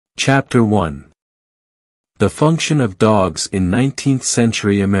Chapter 1. The Function of Dogs in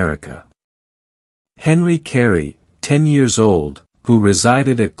 19th-Century America. Henry Carey, 10 years old, who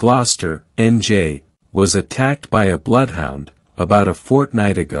resided at Gloucester, NJ, was attacked by a bloodhound, about a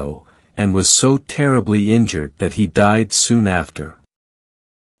fortnight ago, and was so terribly injured that he died soon after.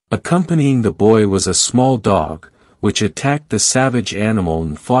 Accompanying the boy was a small dog, which attacked the savage animal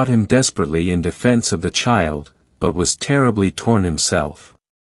and fought him desperately in defense of the child, but was terribly torn himself.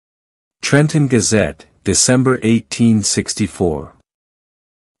 Trenton Gazette, December 1864.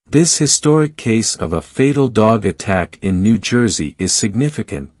 This historic case of a fatal dog attack in New Jersey is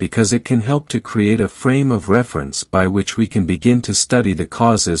significant because it can help to create a frame of reference by which we can begin to study the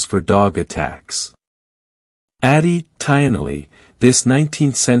causes for dog attacks. Additionally, this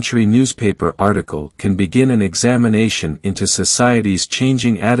 19th-century newspaper article can begin an examination into society's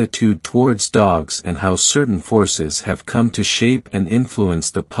changing attitude towards dogs and how certain forces have come to shape and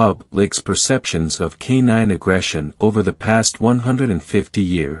influence the public's perceptions of canine aggression over the past 150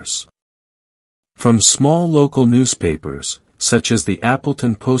 years. From small local newspapers, such as the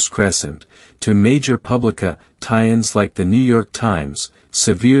Appleton Post-Crescent, to major publications like the New York Times,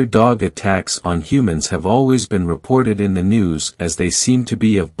 severe dog attacks on humans have always been reported in the news as they seem to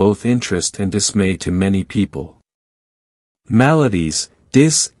be of both interest and dismay to many people. Maladies,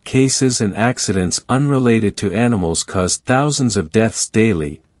 cases and accidents unrelated to animals cause thousands of deaths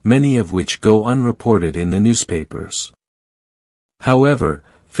daily, many of which go unreported in the newspapers. However,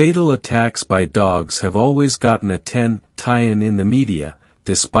 fatal attacks by dogs have always gotten a tie-in in the media,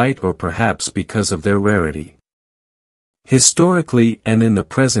 despite or perhaps because of their rarity. Historically and in the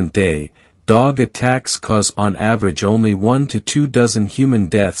present day, dog attacks cause on average only 1 to 2 dozen human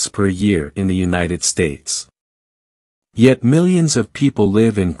deaths per year in the United States. Yet millions of people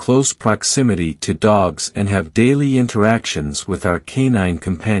live in close proximity to dogs and have daily interactions with our canine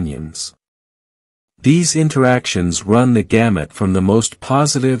companions. These interactions run the gamut from the most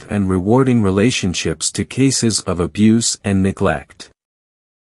positive and rewarding relationships to cases of abuse and neglect.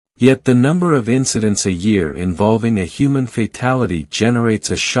 Yet the number of incidents a year involving a human fatality generates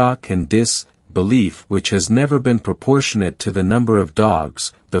a shock and disbelief which has never been proportionate to the number of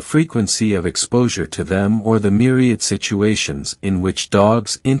dogs, the frequency of exposure to them or the myriad situations in which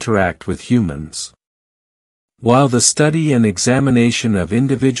dogs interact with humans. While the study and examination of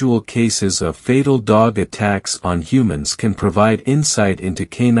individual cases of fatal dog attacks on humans can provide insight into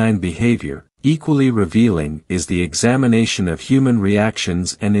canine behavior, equally revealing is the examination of human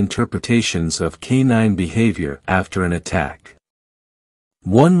reactions and interpretations of canine behavior after an attack.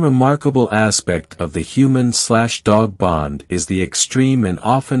 One remarkable aspect of the human-dog bond is the extreme and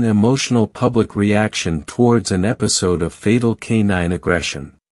often emotional public reaction towards an episode of fatal canine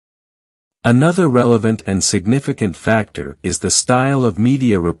aggression. Another relevant and significant factor is the style of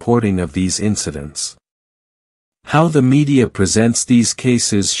media reporting of these incidents. How the media presents these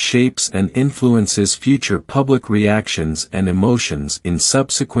cases shapes and influences future public reactions and emotions in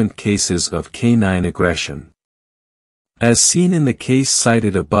subsequent cases of canine aggression. As seen in the case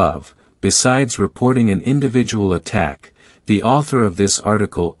cited above, besides reporting an individual attack, the author of this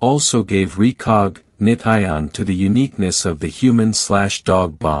article also gave recognition to the uniqueness of the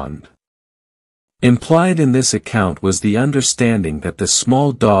human-dog bond. Implied in this account was the understanding that the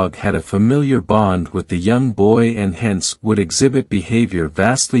small dog had a familiar bond with the young boy and hence would exhibit behavior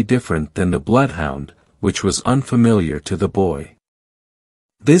vastly different than the bloodhound, which was unfamiliar to the boy.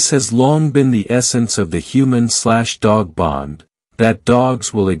 This has long been the essence of the human-dog bond, that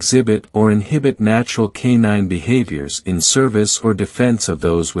dogs will exhibit or inhibit natural canine behaviors in service or defense of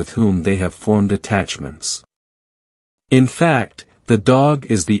those with whom they have formed attachments. In fact, the dog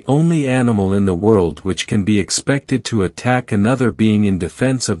is the only animal in the world which can be expected to attack another being in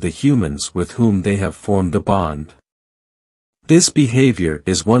defense of the humans with whom they have formed a bond. This behavior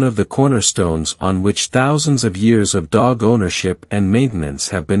is one of the cornerstones on which thousands of years of dog ownership and maintenance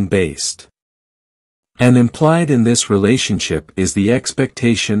have been based. And implied in this relationship is the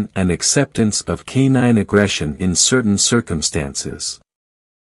expectation and acceptance of canine aggression in certain circumstances.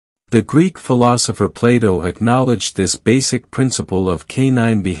 The Greek philosopher Plato acknowledged this basic principle of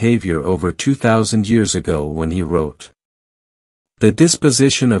canine behavior over 2,000 years ago when he wrote, "The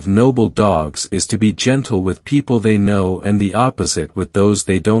disposition of noble dogs is to be gentle with people they know and the opposite with those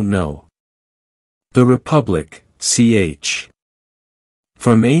they don't know." The Republic, ch.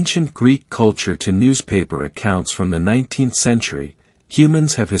 From ancient Greek culture to newspaper accounts from the 19th century,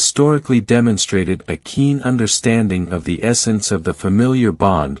 humans have historically demonstrated a keen understanding of the essence of the familiar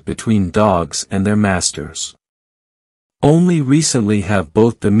bond between dogs and their masters. Only recently have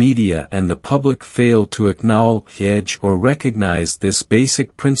both the media and the public failed to acknowledge or recognize this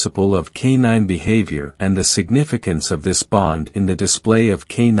basic principle of canine behavior and the significance of this bond in the display of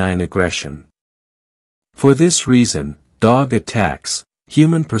canine aggression. For this reason, dog attacks,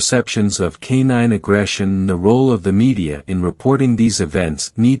 human perceptions of canine aggression and the role of the media in reporting these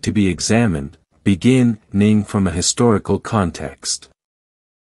events need to be examined, beginning from a historical context.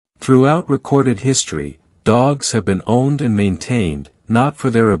 Throughout recorded history, dogs have been owned and maintained, not for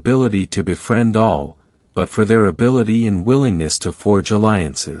their ability to befriend all, but for their ability and willingness to forge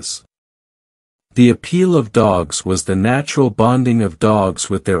alliances. The appeal of dogs was the natural bonding of dogs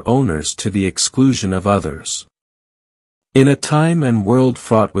with their owners to the exclusion of others. In a time and world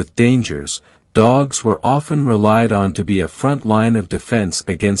fraught with dangers, dogs were often relied on to be a front line of defense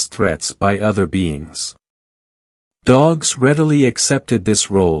against threats by other beings. Dogs readily accepted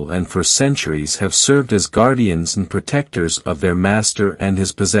this role and for centuries have served as guardians and protectors of their master and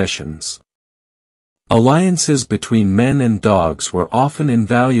his possessions. Alliances between men and dogs were often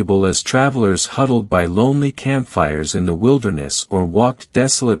invaluable as travelers huddled by lonely campfires in the wilderness or walked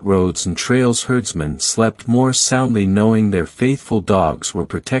desolate roads and trails. Herdsmen slept more soundly knowing their faithful dogs were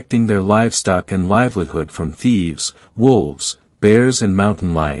protecting their livestock and livelihood from thieves, wolves, bears and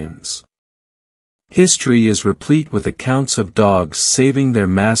mountain lions. History is replete with accounts of dogs saving their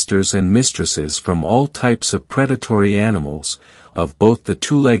masters and mistresses from all types of predatory animals, of both the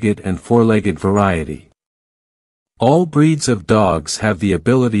two-legged and four-legged variety. All breeds of dogs have the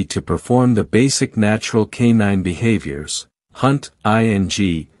ability to perform the basic natural canine behaviors: hunt,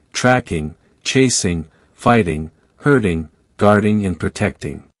 tracking, chasing, fighting, herding, guarding and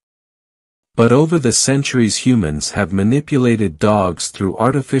protecting. But over the centuries humans have manipulated dogs through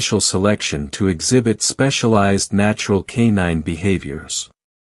artificial selection to exhibit specialized natural canine behaviors.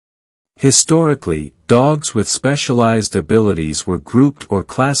 Historically, dogs with specialized abilities were grouped or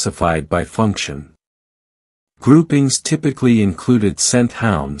classified by function. Groupings typically included scent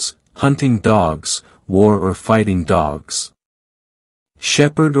hounds, hunting dogs, war or fighting dogs,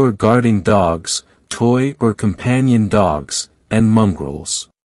 shepherd or guarding dogs, toy or companion dogs, and mongrels.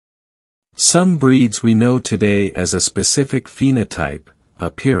 Some breeds we know today as a specific phenotype,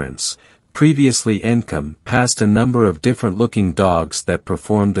 appearance, previously encompassed a number of different-looking dogs that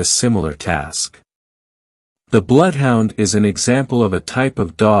performed a similar task. The bloodhound is an example of a type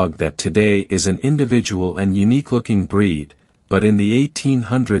of dog that today is an individual and unique-looking breed, but in the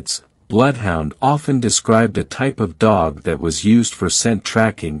 1800s, bloodhound often described a type of dog that was used for scent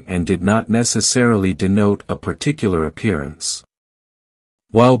tracking and did not necessarily denote a particular appearance.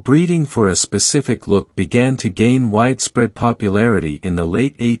 While breeding for a specific look began to gain widespread popularity in the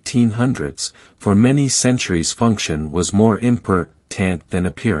late 1800s, for many centuries function was more important than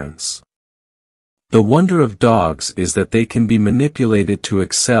appearance. The wonder of dogs is that they can be manipulated to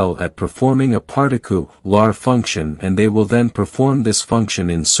excel at performing a particular function, and they will then perform this function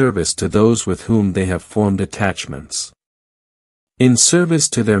in service to those with whom they have formed attachments. In service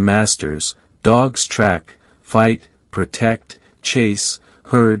to their masters, dogs track, fight, protect, chase,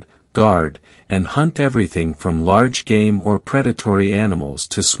 herd, guard, and hunt everything from large game or predatory animals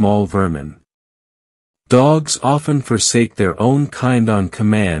to small vermin. Dogs often forsake their own kind on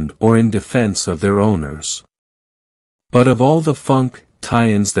command or in defense of their owners. But of all the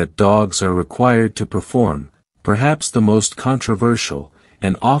functions that dogs are required to perform, perhaps the most controversial,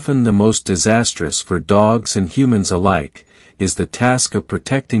 and often the most disastrous for dogs and humans alike, is the task of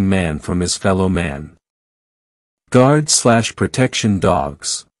protecting man from his fellow man. Guard/protection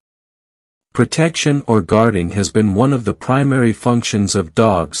dogs. Protection or guarding has been one of the primary functions of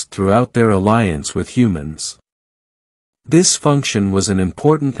dogs throughout their alliance with humans. This function was an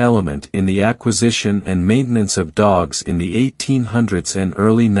important element in the acquisition and maintenance of dogs in the 1800s and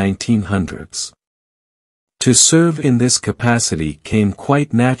early 1900s. To serve in this capacity came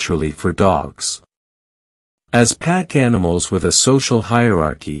quite naturally for dogs. As pack animals with a social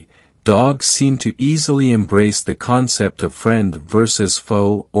hierarchy, dogs seem to easily embrace the concept of friend versus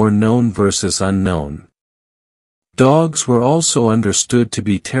foe or known versus unknown. Dogs were also understood to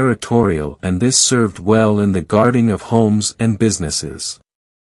be territorial, and this served well in the guarding of homes and businesses.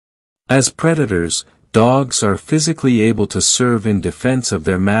 As predators, dogs are physically able to serve in defense of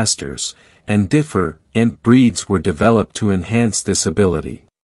their masters, and different breeds were developed to enhance this ability.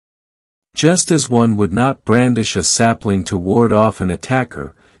 Just as one would not brandish a sapling to ward off an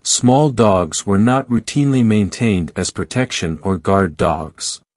attacker, small dogs were not routinely maintained as protection or guard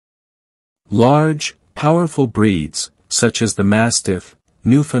dogs. Large, powerful breeds, such as the Mastiff,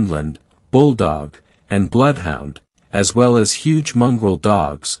 Newfoundland, Bulldog, and Bloodhound, as well as huge mongrel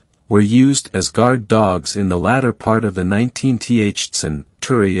dogs, were used as guard dogs in the latter part of the 19th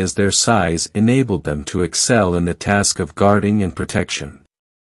century as their size enabled them to excel in the task of guarding and protection.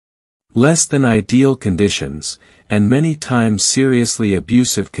 Less than ideal conditions, and many times seriously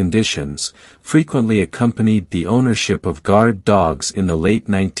abusive conditions, frequently accompanied the ownership of guard dogs in the late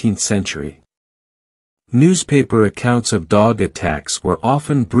 19th century. Newspaper accounts of dog attacks were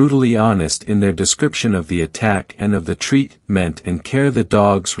often brutally honest in their description of the attack and of the treatment and care the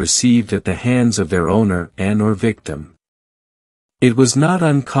dogs received at the hands of their owner and/or victim. It was not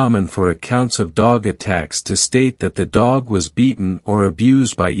uncommon for accounts of dog attacks to state that the dog was beaten or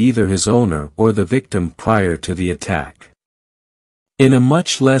abused by either his owner or the victim prior to the attack. In a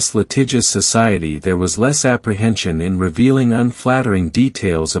much less litigious society there was less apprehension in revealing unflattering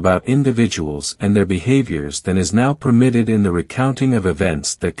details about individuals and their behaviors than is now permitted in the recounting of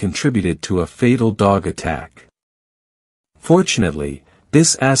events that contributed to a fatal dog attack. Fortunately,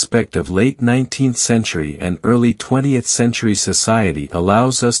 this aspect of late 19th century and early 20th century society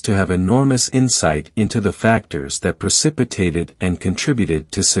allows us to have enormous insight into the factors that precipitated and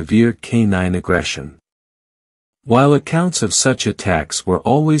contributed to severe canine aggression. While accounts of such attacks were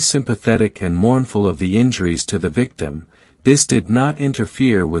always sympathetic and mournful of the injuries to the victim, this did not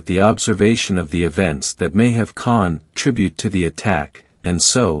interfere with the observation of the events that may have contributed to the attack, and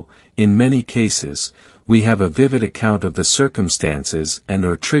so, in many cases, we have a vivid account of the circumstances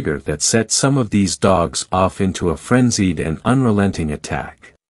and/or trigger that set some of these dogs off into a frenzied and unrelenting attack.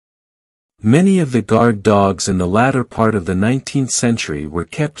 Many of the guard dogs in the latter part of the 19th century were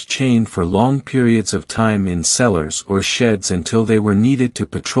kept chained for long periods of time in cellars or sheds until they were needed to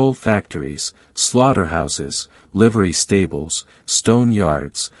patrol factories, slaughterhouses, livery stables, stone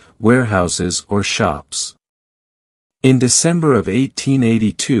yards, warehouses or shops. In December of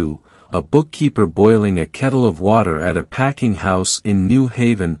 1882, a bookkeeper boiling a kettle of water at a packing house in New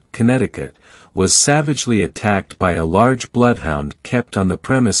Haven, Connecticut, was savagely attacked by a large bloodhound kept on the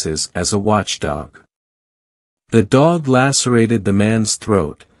premises as a watchdog. The dog lacerated the man's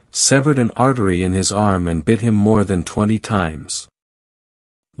throat, severed an artery in his arm and bit him more than 20 times.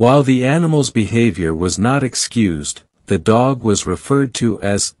 While the animal's behavior was not excused, the dog was referred to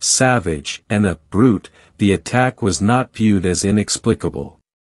as savage and a brute. The attack was not viewed as inexplicable.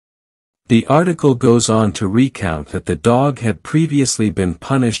 The article goes on to recount that the dog had previously been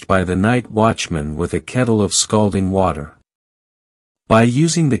punished by the night watchman with a kettle of scalding water. By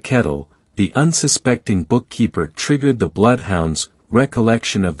using the kettle, the unsuspecting bookkeeper triggered the bloodhound's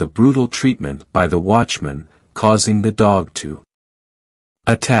recollection of the brutal treatment by the watchman, causing the dog to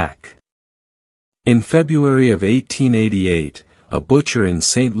attack. In February of 1888, a butcher in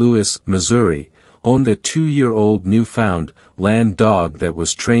St. Louis, Missouri, owned a 2-year-old Newfoundland dog that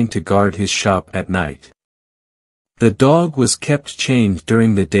was trained to guard his shop at night. The dog was kept chained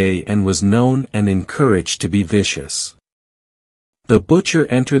during the day and was known and encouraged to be vicious. The butcher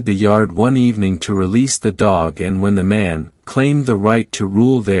entered the yard one evening to release the dog, and when the man claimed the right to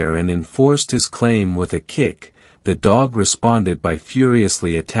rule there and enforced his claim with a kick, the dog responded by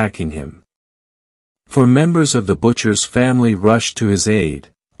furiously attacking him. Four members of the butcher's family rushed to his aid,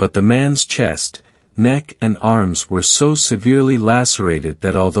 but the man's chest, neck and arms were so severely lacerated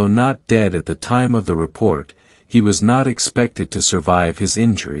that although not dead at the time of the report, he was not expected to survive his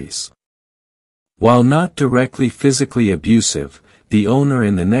injuries. While not directly physically abusive, the owner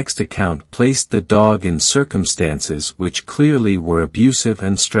in the next account placed the dog in circumstances which clearly were abusive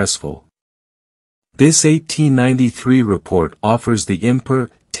and stressful. This 1893 report offers the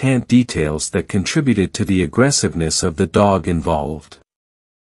important details that contributed to the aggressiveness of the dog involved.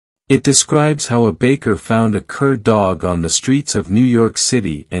 It describes how a baker found a cur dog on the streets of New York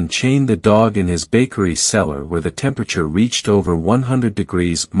City and chained the dog in his bakery cellar where the temperature reached over 100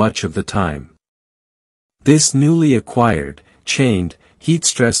 degrees much of the time. This newly acquired, chained,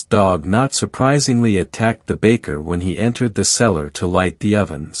 heat-stressed dog not surprisingly attacked the baker when he entered the cellar to light the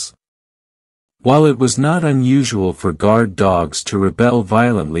ovens. While it was not unusual for guard dogs to rebel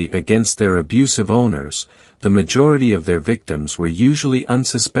violently against their abusive owners, the majority of their victims were usually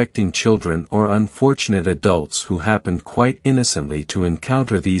unsuspecting children or unfortunate adults who happened quite innocently to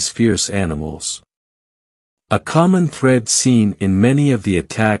encounter these fierce animals. A common thread seen in many of the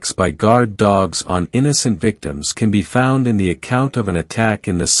attacks by guard dogs on innocent victims can be found in the account of an attack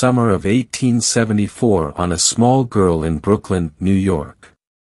in the summer of 1874 on a small girl in Brooklyn, New York.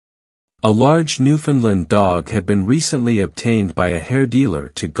 A large Newfoundland dog had been recently obtained by a hair dealer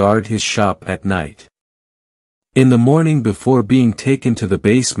to guard his shop at night. In the morning before being taken to the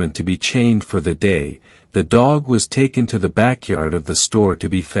basement to be chained for the day, the dog was taken to the backyard of the store to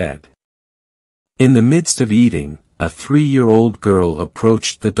be fed. In the midst of eating, a 3-year-old girl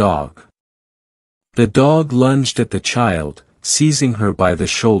approached the dog. The dog lunged at the child, seizing her by the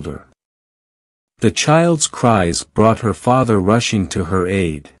shoulder. The child's cries brought her father rushing to her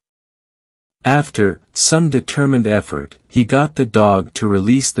aid. After some determined effort, he got the dog to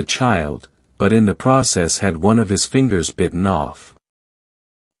release the child, but in the process had one of his fingers bitten off.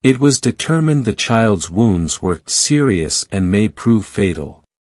 It was determined the child's wounds were serious and may prove fatal.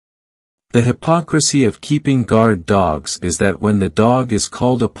 The hypocrisy of keeping guard dogs is that when the dog is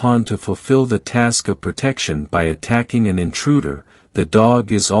called upon to fulfill the task of protection by attacking an intruder, the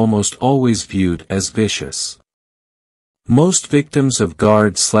dog is almost always viewed as vicious. Most victims of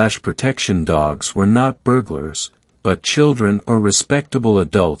guard/protection dogs were not burglars, but children or respectable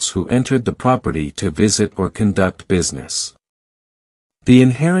adults who entered the property to visit or conduct business. The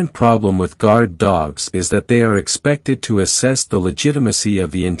inherent problem with guard dogs is that they are expected to assess the legitimacy of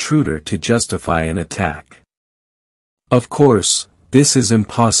the intruder to justify an attack. Of course, this is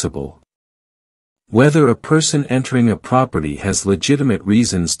impossible. Whether a person entering a property has legitimate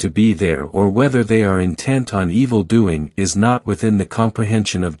reasons to be there or whether they are intent on evil doing is not within the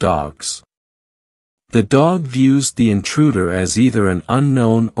comprehension of dogs. The dog views the intruder as either an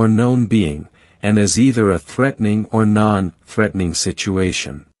unknown or known being, and as either a threatening or non-threatening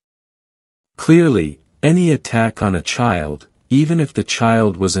situation. Clearly, any attack on a child, even if the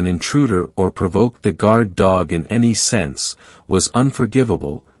child was an intruder or provoked the guard dog in any sense, was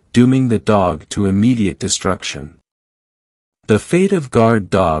unforgivable, dooming the dog to immediate destruction. The fate of guard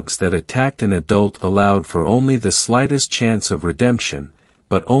dogs that attacked an adult allowed for only the slightest chance of redemption,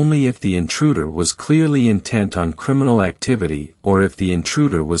 but only if the intruder was clearly intent on criminal activity or if the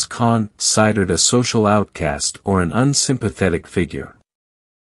intruder was considered a social outcast or an unsympathetic figure.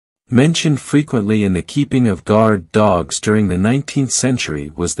 Mentioned frequently in the keeping of guard dogs during the 19th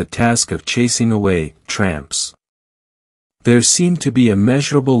century was the task of chasing away tramps. There seemed to be a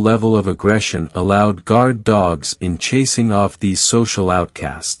measurable level of aggression allowed guard dogs in chasing off these social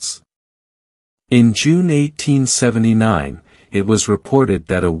outcasts. In June 1879, it was reported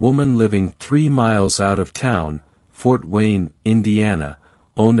that a woman living 3 miles out of town, Fort Wayne, Indiana,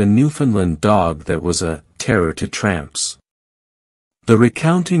 owned a Newfoundland dog that was a terror to tramps. The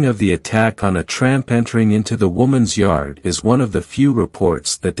recounting of the attack on a tramp entering into the woman's yard is one of the few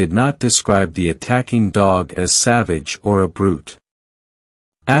reports that did not describe the attacking dog as savage or a brute.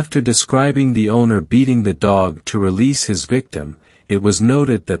 After describing the owner beating the dog to release his victim, it was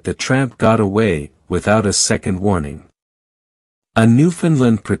noted that the tramp got away, without a second warning. A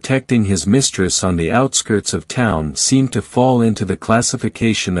Newfoundland protecting his mistress on the outskirts of town seemed to fall into the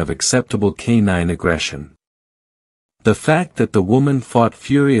classification of acceptable canine aggression. The fact that the woman fought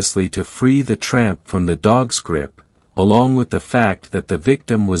furiously to free the tramp from the dog's grip, along with the fact that the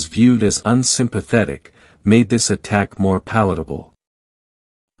victim was viewed as unsympathetic, made this attack more palatable.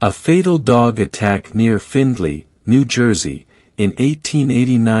 A fatal dog attack near Findlay, New Jersey, in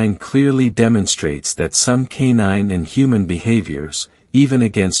 1889 clearly demonstrates that some canine and human behaviors, even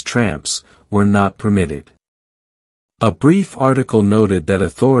against tramps, were not permitted. A brief article noted that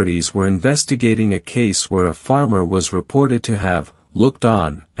authorities were investigating a case where a farmer was reported to have looked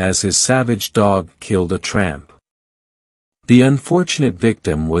on as his savage dog killed a tramp. The unfortunate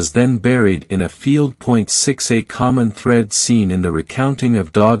victim was then buried in a field. 6. A common thread seen in the recounting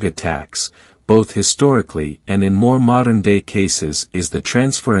of dog attacks, both historically and in more modern-day cases, is the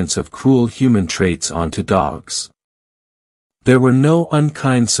transference of cruel human traits onto dogs. There were no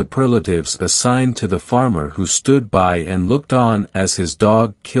unkind superlatives assigned to the farmer who stood by and looked on as his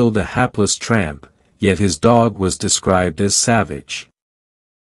dog killed a hapless tramp, yet his dog was described as savage.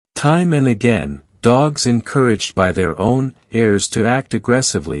 Time and again, dogs encouraged by their own heirs to act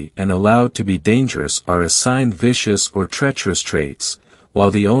aggressively and allowed to be dangerous are assigned vicious or treacherous traits,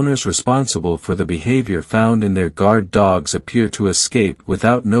 while the owners responsible for the behavior found in their guard dogs appear to escape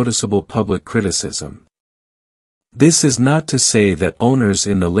without noticeable public criticism. This is not to say that owners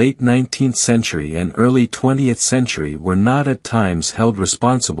in the late 19th century and early 20th century were not at times held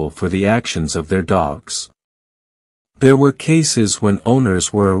responsible for the actions of their dogs. There were cases when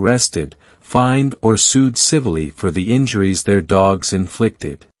owners were arrested, fined or sued civilly for the injuries their dogs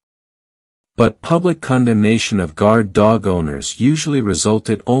inflicted. But public condemnation of guard dog owners usually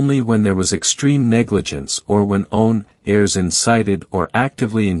resulted only when there was extreme negligence or when heirs incited or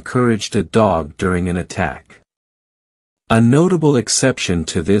actively encouraged a dog during an attack. A notable exception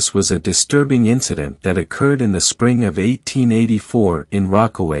to this was a disturbing incident that occurred in the spring of 1884 in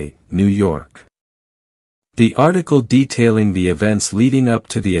Rockaway, New York. The article detailing the events leading up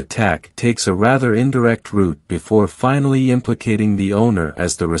to the attack takes a rather indirect route before finally implicating the owner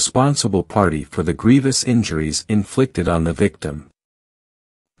as the responsible party for the grievous injuries inflicted on the victim.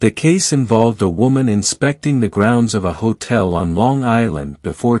 The case involved a woman inspecting the grounds of a hotel on Long Island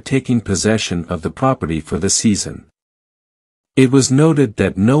before taking possession of the property for the season. It was noted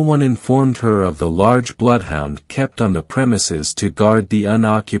that no one informed her of the large bloodhound kept on the premises to guard the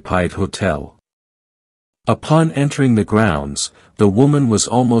unoccupied hotel. Upon entering the grounds, the woman was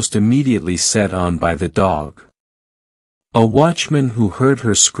almost immediately set on by the dog. A watchman who heard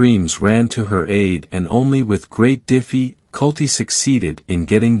her screams ran to her aid and only with great difficulty succeeded in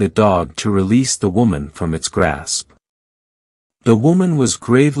getting the dog to release the woman from its grasp. The woman was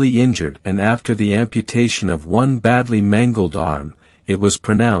gravely injured and after the amputation of one badly mangled arm, it was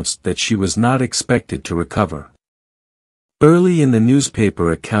pronounced that she was not expected to recover. Early in the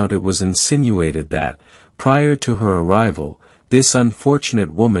newspaper account it was insinuated that, prior to her arrival, this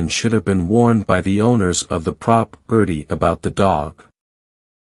unfortunate woman should have been warned by the owners of the property about the dog.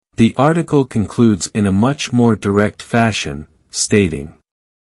 The article concludes in a much more direct fashion, stating,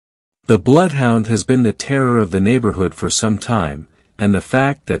 "The bloodhound has been the terror of the neighborhood for some time, and the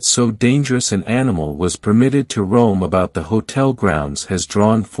fact that so dangerous an animal was permitted to roam about the hotel grounds has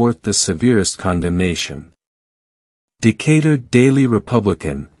drawn forth the severest condemnation." Decatur Daily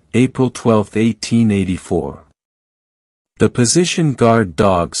Republican, April 12, 1884. The position guard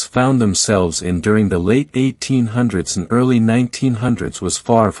dogs found themselves in during the late 1800s and early 1900s was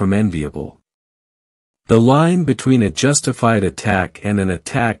far from enviable. The line between a justified attack and an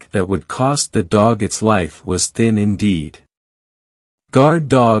attack that would cost the dog its life was thin indeed. Guard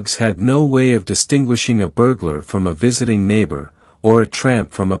dogs had no way of distinguishing a burglar from a visiting neighbor, or a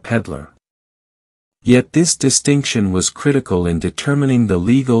tramp from a peddler. Yet this distinction was critical in determining the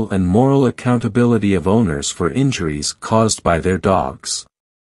legal and moral accountability of owners for injuries caused by their dogs.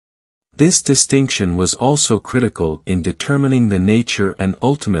 This distinction was also critical in determining the nature and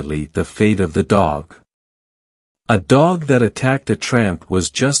ultimately the fate of the dog. A dog that attacked a tramp was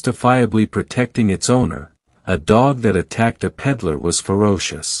justifiably protecting its owner, a dog that attacked a peddler was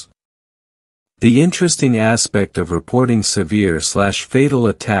ferocious. The interesting aspect of reporting severe/fatal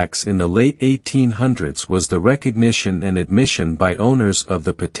attacks in the late 1800s was the recognition and admission by owners of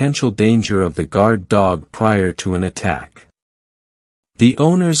the potential danger of the guard dog prior to an attack. The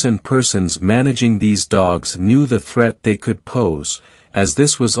owners and persons managing these dogs knew the threat they could pose, as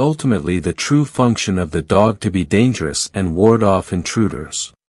this was ultimately the true function of the dog to be dangerous and ward off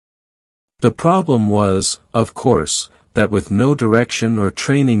intruders. The problem was, of course, that with no direction or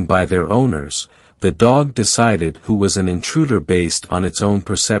training by their owners, the dog decided who was an intruder based on its own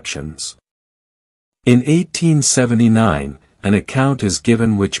perceptions. In 1879, an account is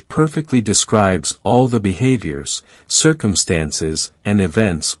given which perfectly describes all the behaviors, circumstances, and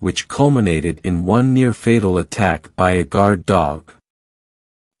events which culminated in one near-fatal attack by a guard dog.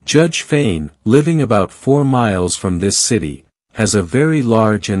 Judge Fain, living about 4 miles from this city, has a very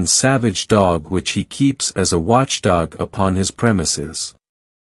large and savage dog which he keeps as a watchdog upon his premises.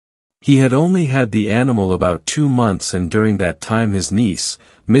 He had only had the animal about 2 months and during that time his niece,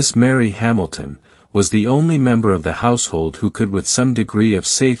 Miss Mary Hamilton, was the only member of the household who could with some degree of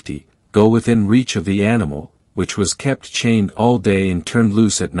safety, go within reach of the animal, which was kept chained all day and turned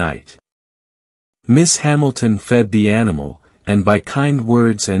loose at night. Miss Hamilton fed the animal, and by kind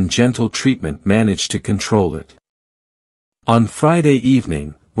words and gentle treatment managed to control it. On Friday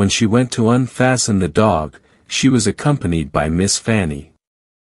evening, when she went to unfasten the dog, she was accompanied by Miss Fanny.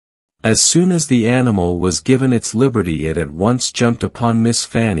 As soon as the animal was given its liberty it at once jumped upon Miss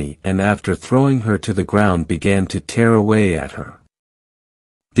Fanny and after throwing her to the ground began to tear away at her.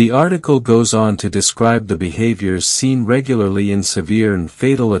 The article goes on to describe the behaviors seen regularly in severe and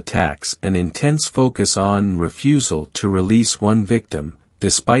fatal attacks, an intense focus on and refusal to release one victim,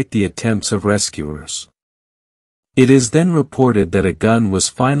 despite the attempts of rescuers. It is then reported that a gun was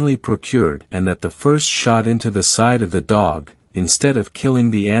finally procured and that the first shot into the side of the dog, instead of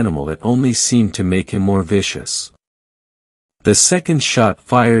killing the animal it only seemed to make him more vicious. The second shot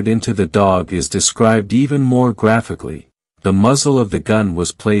fired into the dog is described even more graphically. The muzzle of the gun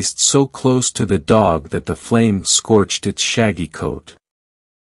was placed so close to the dog that the flame scorched its shaggy coat.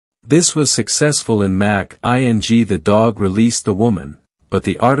 This was successful in the dog released the woman, but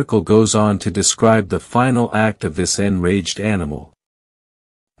the article goes on to describe the final act of this enraged animal.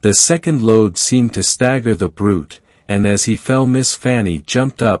 The second load seemed to stagger the brute, and as he fell Miss Fanny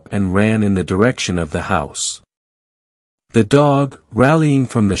jumped up and ran in the direction of the house. The dog, rallying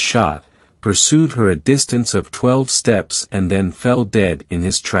from the shot, pursued her a distance of 12 steps and then fell dead in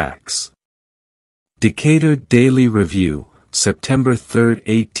his tracks. Decatur Daily Review, September 3,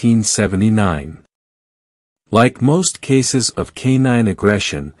 1879. Like most cases of canine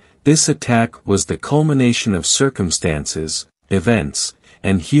aggression, this attack was the culmination of circumstances, events,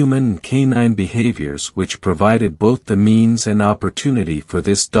 and human and canine behaviors which provided both the means and opportunity for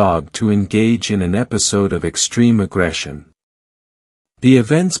this dog to engage in an episode of extreme aggression. The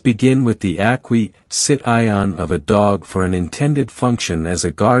events begin with the acquisition of a dog for an intended function as a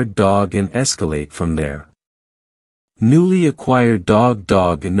guard dog and escalate from there. Newly acquired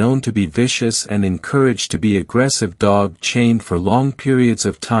dog known to be vicious and encouraged to be aggressive dog chained for long periods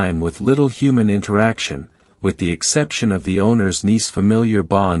of time with little human interaction, with the exception of the owner's niece familiar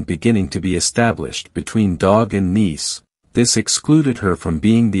bond beginning to be established between dog and niece. This excluded her from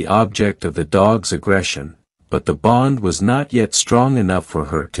being the object of the dog's aggression, but the bond was not yet strong enough for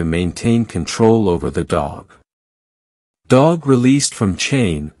her to maintain control over the dog. Dog released from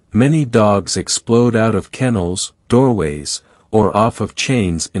chain. Many dogs explode out of kennels, doorways, or off of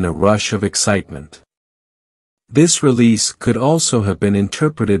chains in a rush of excitement. This release could also have been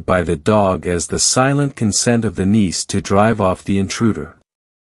interpreted by the dog as the silent consent of the niece to drive off the intruder.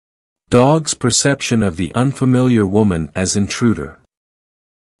 Dog's perception of the unfamiliar woman as intruder.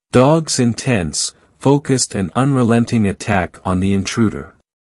 Dog's intense, focused and unrelenting attack on the intruder.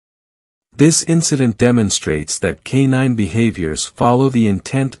 This incident demonstrates that canine behaviors follow the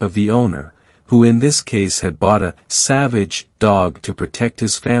intent of the owner, who in this case had bought a savage dog to protect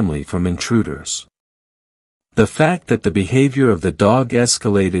his family from intruders. The fact that the behavior of the dog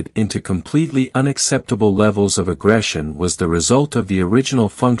escalated into completely unacceptable levels of aggression was the result of the original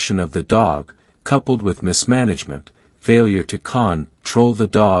function of the dog, coupled with mismanagement, failure to control the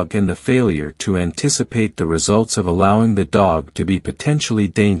dog and the failure to anticipate the results of allowing the dog to be potentially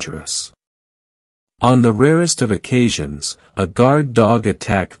dangerous. On the rarest of occasions, a guard dog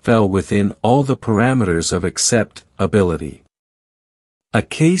attack fell within all the parameters of acceptability. A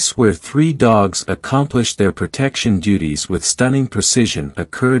case where 3 dogs accomplished their protection duties with stunning precision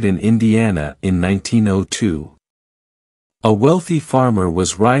occurred in Indiana in 1902. A wealthy farmer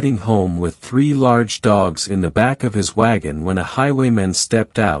was riding home with 3 large dogs in the back of his wagon when a highwayman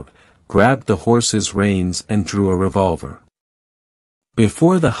stepped out, grabbed the horse's reins and drew a revolver.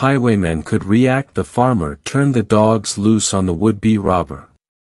 Before the highwayman could react, the farmer turned the dogs loose on the would-be robber.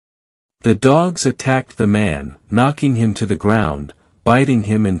 The dogs attacked the man, knocking him to the ground, biting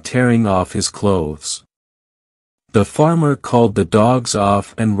him and tearing off his clothes. The farmer called the dogs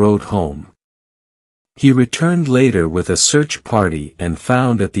off and rode home. He returned later with a search party and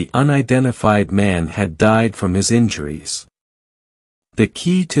found that the unidentified man had died from his injuries. The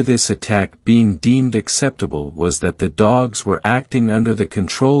key to this attack being deemed acceptable was that the dogs were acting under the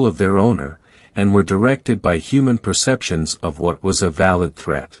control of their owner, and were directed by human perceptions of what was a valid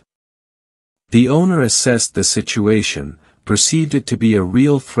threat. The owner assessed the situation, perceived it to be a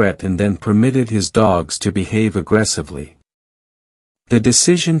real threat and then permitted his dogs to behave aggressively. The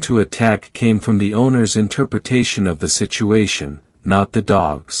decision to attack came from the owner's interpretation of the situation, not the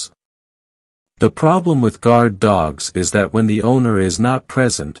dog's. The problem with guard dogs is that when the owner is not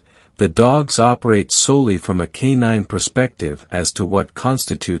present, the dogs operate solely from a canine perspective as to what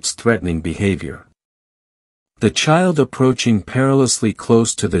constitutes threatening behavior. The child approaching perilously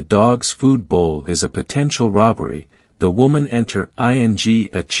close to the dog's food bowl is a potential robbery. The woman enter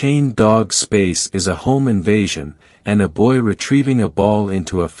a chained dog space is a home invasion, and a boy retrieving a ball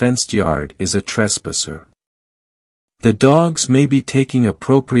into a fenced yard is a trespasser. The dogs may be taking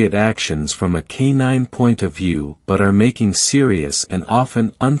appropriate actions from a canine point of view but are making serious and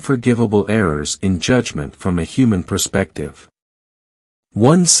often unforgivable errors in judgment from a human perspective.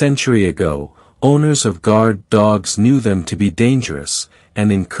 1 century ago, owners of guard dogs knew them to be dangerous,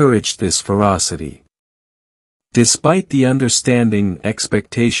 and encouraged this ferocity. Despite the understanding and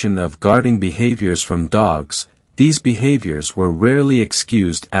expectation of guarding behaviors from dogs, these behaviors were rarely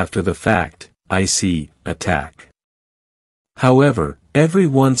excused after the fact, attack. However, every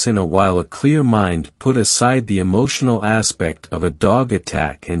once in a while a clear mind put aside the emotional aspect of a dog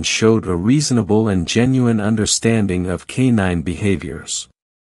attack and showed a reasonable and genuine understanding of canine behaviors.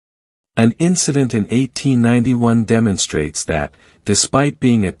 An incident in 1891 demonstrates that, despite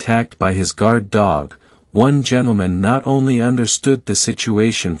being attacked by his guard dog, one gentleman not only understood the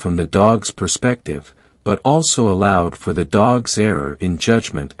situation from the dog's perspective, but also allowed for the dog's error in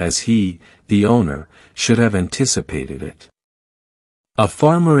judgment as he, the owner, should have anticipated it. A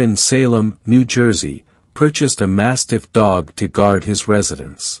farmer in Salem, New Jersey, purchased a Mastiff dog to guard his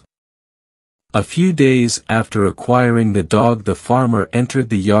residence. A few days after acquiring the dog, the farmer entered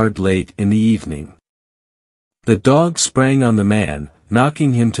the yard late in the evening. The dog sprang on the man,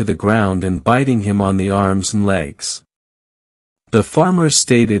 knocking him to the ground and biting him on the arms and legs. The farmer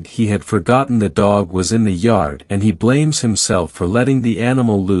stated he had forgotten the dog was in the yard and he blames himself for letting the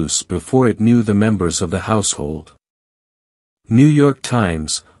animal loose before it knew the members of the household. New York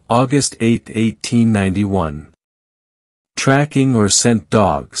Times, August 8, 1891. Tracking or scent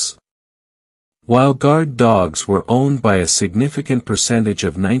dogs. While guard dogs were owned by a significant percentage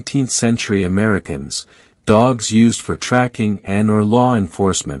of 19th-century Americans, dogs used for tracking and/or law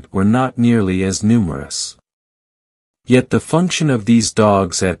enforcement were not nearly as numerous. Yet the function of these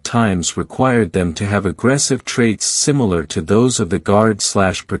dogs at times required them to have aggressive traits similar to those of the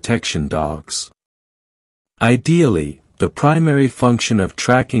guard/protection dogs. Ideally, the primary function of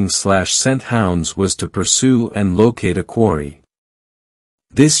tracking/scent hounds was to pursue and locate a quarry.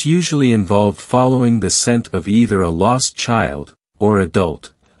 This usually involved following the scent of either a lost child, or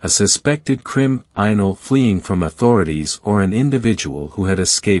adult, a suspected criminal fleeing from authorities, or an individual who had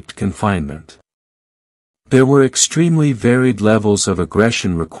escaped confinement. There were extremely varied levels of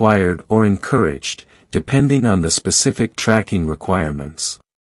aggression required or encouraged, depending on the specific tracking requirements.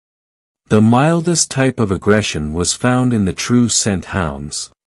 The mildest type of aggression was found in the true scent hounds.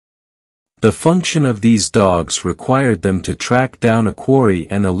 The function of these dogs required them to track down a quarry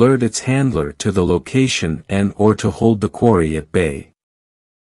and alert its handler to the location and/or to hold the quarry at bay.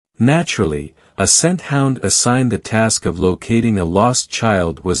 Naturally, a scent hound assigned the task of locating a lost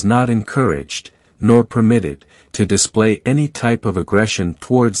child was not encouraged, nor permitted, to display any type of aggression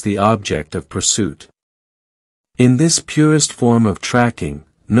towards the object of pursuit. In this purest form of tracking,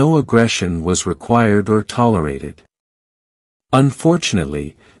 no aggression was required or tolerated.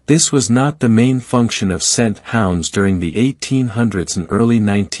 Unfortunately, this was not the main function of scent hounds during the 1800s and early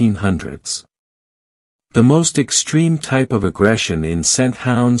 1900s. The most extreme type of aggression in scent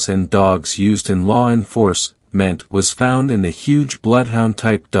hounds and dogs used in law enforcement was found in the huge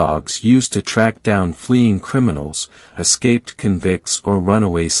bloodhound-type dogs used to track down fleeing criminals, escaped convicts or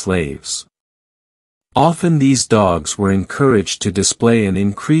runaway slaves. Often these dogs were encouraged to display an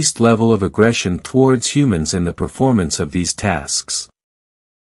increased level of aggression towards humans in the performance of these tasks.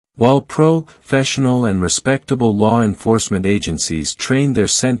 While professional and respectable law enforcement agencies trained their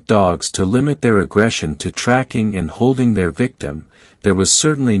scent dogs to limit their aggression to tracking and holding their victim, there was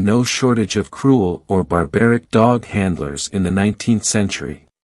certainly no shortage of cruel or barbaric dog handlers in the 19th century.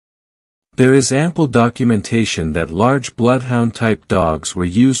 There is ample documentation that large bloodhound-type dogs were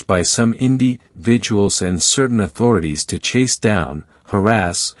used by some individuals and certain authorities to chase down,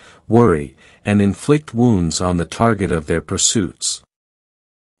 harass, worry, and inflict wounds on the target of their pursuits.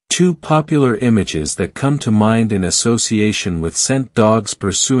 Two popular images that come to mind in association with scent dogs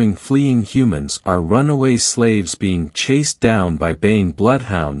pursuing fleeing humans are runaway slaves being chased down by baying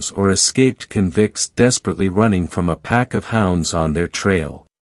bloodhounds or escaped convicts desperately running from a pack of hounds on their trail.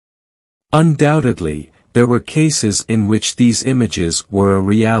 Undoubtedly, there were cases in which these images were a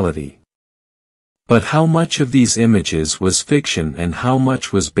reality. But how much of these images was fiction and how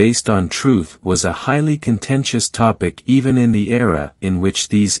much was based on truth was a highly contentious topic even in the era in which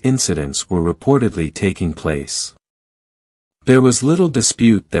these incidents were reportedly taking place. There was little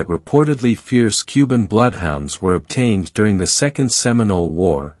dispute that reportedly fierce Cuban bloodhounds were obtained during the Second Seminole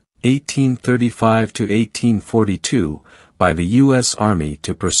War, 1835–1842, by the U.S. Army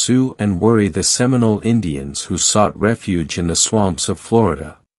to pursue and worry the Seminole Indians who sought refuge in the swamps of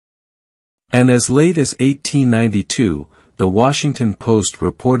Florida. And as late as 1892, the Washington Post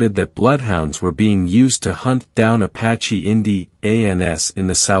reported that bloodhounds were being used to hunt down Apache Indians in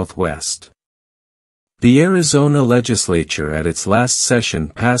the Southwest. The Arizona legislature at its last session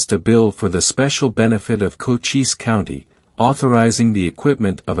passed a bill for the special benefit of Cochise County, authorizing the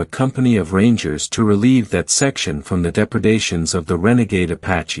equipment of a company of rangers to relieve that section from the depredations of the renegade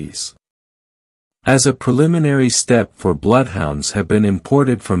Apaches. As a preliminary step, bloodhounds have been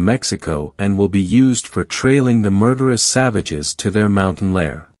imported from Mexico and will be used for trailing the murderous savages to their mountain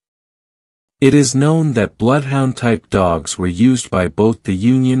lair. It is known that bloodhound-type dogs were used by both the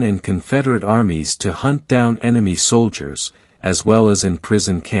Union and Confederate armies to hunt down enemy soldiers, as well as in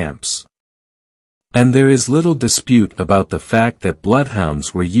prison camps. And there is little dispute about the fact that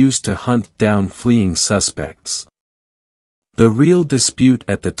bloodhounds were used to hunt down fleeing suspects. The real dispute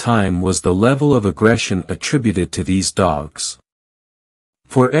at the time was the level of aggression attributed to these dogs.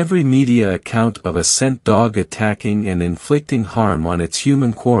 For every media account of a scent dog attacking and inflicting harm on its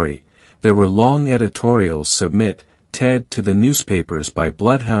human quarry, there were long editorials submitted to the newspapers by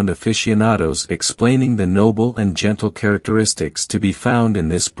bloodhound aficionados explaining the noble and gentle characteristics to be found in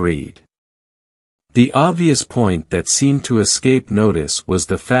this breed. The obvious point that seemed to escape notice was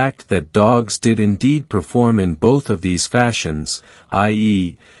the fact that dogs did indeed perform in both of these fashions,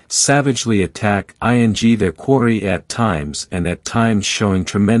 i.e., savagely attack their quarry at times and at times showing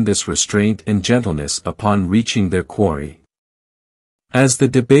tremendous restraint and gentleness upon reaching their quarry. As the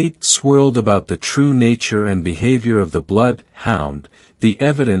debate swirled about the true nature and behavior of the bloodhound, the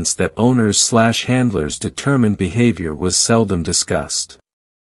evidence that owners/handlers determined behavior was seldom discussed.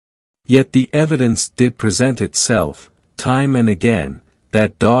 Yet the evidence did present itself, time and again,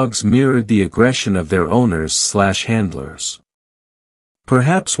 that dogs mirrored the aggression of their owners/handlers.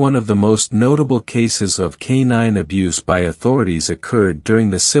 Perhaps one of the most notable cases of canine abuse by authorities occurred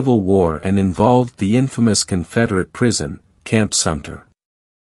during the Civil War and involved the infamous Confederate prison, Camp Sumter.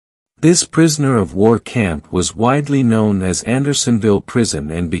 This prisoner of war camp was widely known as Andersonville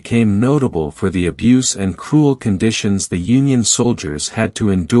Prison and became notable for the abuse and cruel conditions the Union soldiers had to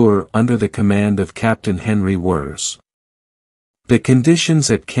endure under the command of Captain Henry Wirz. The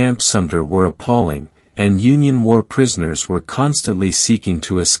conditions at Camp Sumter were appalling, and Union war prisoners were constantly seeking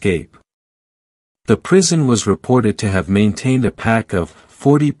to escape. The prison was reported to have maintained a pack of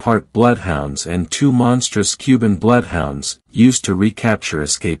 40-part bloodhounds and 2 monstrous Cuban bloodhounds, used to recapture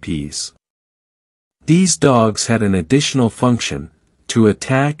escapees. These dogs had an additional function, to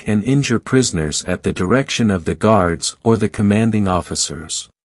attack and injure prisoners at the direction of the guards or the commanding officers.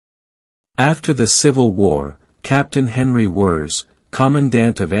 After the Civil War, Captain Henry Wirz,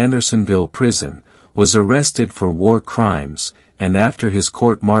 commandant of Andersonville Prison, was arrested for war crimes, and after his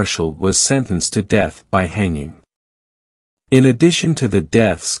court-martial was sentenced to death by hanging. In addition to the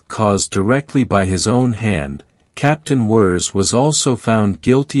deaths caused directly by his own hand, Captain Wirz was also found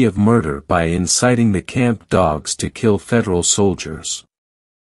guilty of murder by inciting the camp dogs to kill Federal soldiers.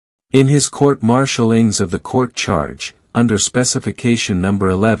 In his court-martialings of the court charge, under specification number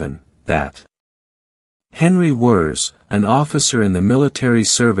 11, that Henry Wirz, an officer in the military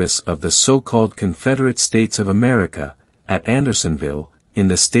service of the so-called Confederate States of America, at Andersonville, in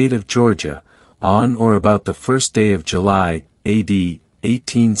the state of Georgia, on or about the 1st day of July, A.D.,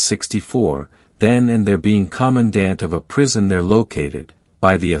 1864, then and there being commandant of a prison there located,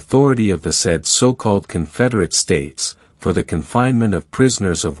 by the authority of the said so-called Confederate States, for the confinement of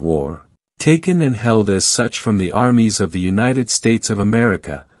prisoners of war, taken and held as such from the armies of the United States of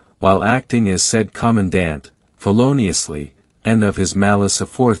America, while acting as said commandant, feloniously, and of his malice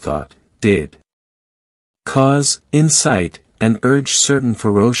aforethought, did cause, incite, and urge certain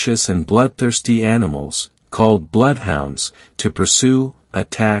ferocious and bloodthirsty animals, called bloodhounds, to pursue,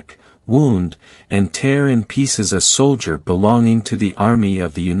 attack, wound, and tear in pieces a soldier belonging to the Army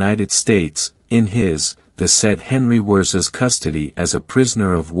of the United States, in the said Henry Wirz's custody as a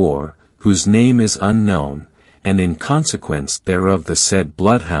prisoner of war, whose name is unknown, and in consequence thereof the said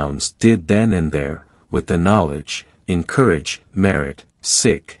bloodhounds did then and there, with the knowledge, encourage, merit,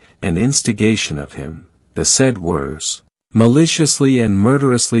 and instigation of him, the said Wirz, maliciously and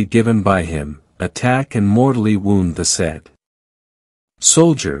murderously given by him, attack and mortally wound the said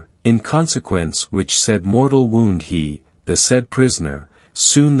soldier, in consequence which said mortal wound he, the said prisoner,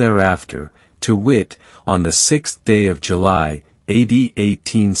 soon thereafter, to wit, on the 6th day of July, A.D.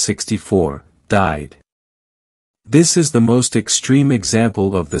 1864, died. This is the most extreme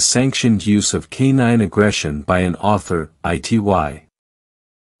example of the sanctioned use of canine aggression by an author, ity.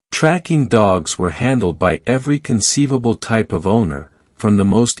 Tracking dogs were handled by every conceivable type of owner, from the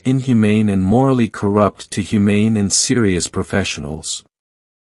most inhumane and morally corrupt to humane and serious professionals.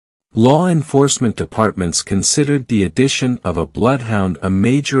 Law enforcement departments considered the addition of a bloodhound a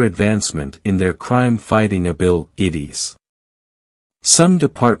major advancement in their crime-fighting abilities. Some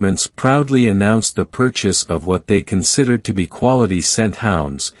departments proudly announced the purchase of what they considered to be quality scent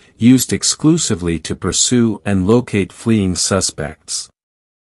hounds, used exclusively to pursue and locate fleeing suspects.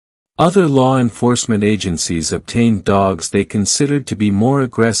 Other law enforcement agencies obtained dogs they considered to be more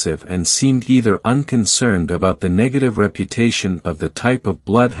aggressive and seemed either unconcerned about the negative reputation of the type of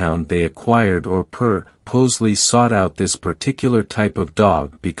bloodhound they acquired or purposely sought out this particular type of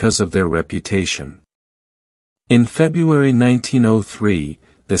dog because of their reputation. In February 1903,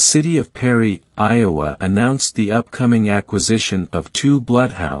 the city of Perry, Iowa announced the upcoming acquisition of 2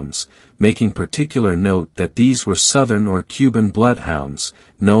 bloodhounds, making particular note that these were Southern or Cuban bloodhounds,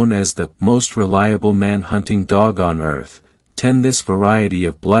 known as the most reliable man-hunting dog on earth. This variety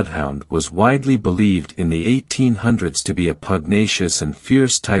of bloodhound was widely believed in the 1800s to be a pugnacious and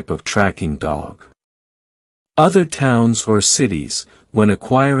fierce type of tracking dog. Other towns or cities, when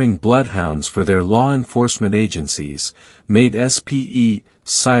acquiring bloodhounds for their law enforcement agencies, made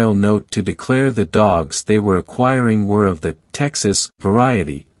SPE-style note to declare the dogs they were acquiring were of the Texas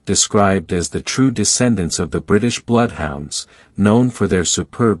variety, described as the true descendants of the British bloodhounds, known for their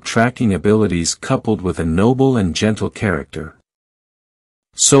superb tracking abilities coupled with a noble and gentle character.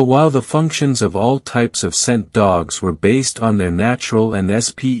 So while the functions of all types of scent dogs were based on their natural and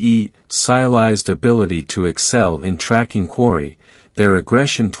specialized ability to excel in tracking quarry, their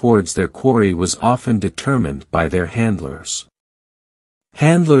aggression towards their quarry was often determined by their handlers.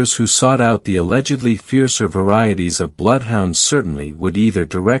 Handlers who sought out the allegedly fiercer varieties of bloodhounds certainly would either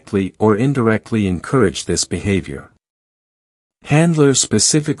directly or indirectly encourage this behavior. Handlers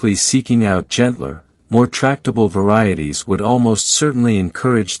specifically seeking out gentler, more tractable varieties would almost certainly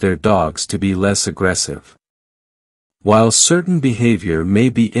encourage their dogs to be less aggressive. While certain behavior may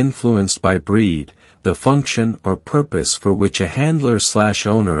be influenced by breed, the function or purpose for which a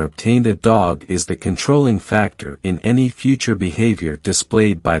handler/owner obtained a dog is the controlling factor in any future behavior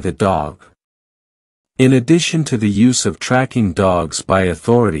displayed by the dog. In addition to the use of tracking dogs by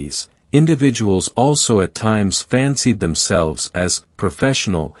authorities, individuals also at times fancied themselves as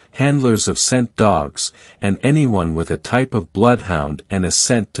professional handlers of scent dogs, and anyone with a type of bloodhound and a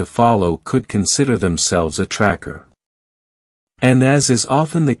scent to follow could consider themselves a tracker. And as is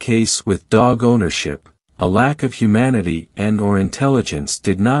often the case with dog ownership, a lack of humanity and/or intelligence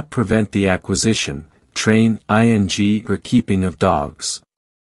did not prevent the acquisition, or keeping of dogs.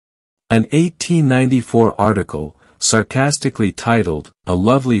 An 1894 article, sarcastically titled, "A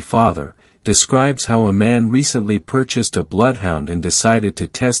Lovely Father," describes how a man recently purchased a bloodhound and decided to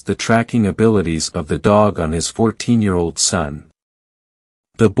test the tracking abilities of the dog on his 14-year-old son.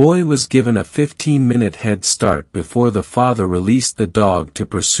 The boy was given a 15-minute head start before the father released the dog to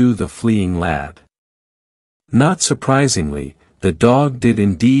pursue the fleeing lad. Not surprisingly, the dog did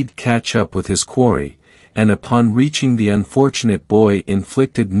indeed catch up with his quarry, and upon reaching the unfortunate boy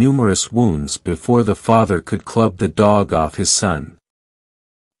inflicted numerous wounds before the father could club the dog off his son.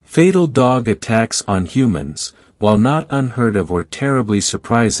 Fatal dog attacks on humans, while not unheard of or terribly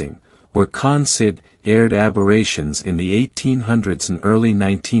surprising, were considered aberrations in the 1800s and early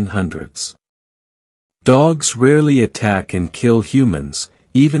 1900s. Dogs rarely attack and kill humans,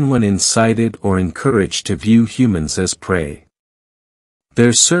 even when incited or encouraged to view humans as prey.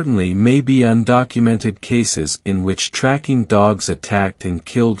 There certainly may be undocumented cases in which tracking dogs attacked and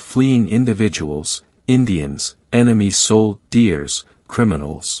killed fleeing individuals, Indians, enemy soldiers,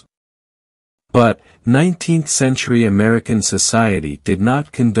 criminals. But, 19th-century American society did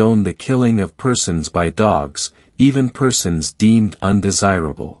not condone the killing of persons by dogs, even persons deemed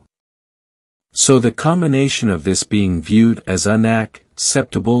undesirable. So the combination of this being viewed as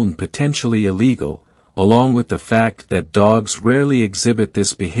unacceptable and potentially illegal, along with the fact that dogs rarely exhibit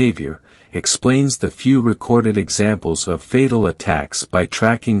this behavior, explains the few recorded examples of fatal attacks by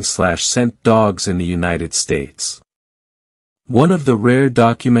tracking/scent dogs in the United States. One of the rare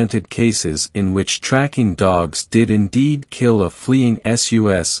documented cases in which tracking dogs did indeed kill a fleeing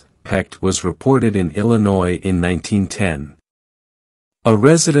suspect was reported in Illinois in 1910. A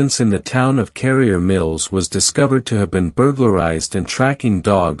residence in the town of Carrier Mills was discovered to have been burglarized and tracking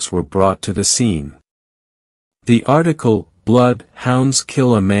dogs were brought to the scene. The article, "Blood Hounds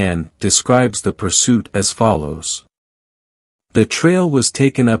Kill a Man," describes the pursuit as follows. The trail was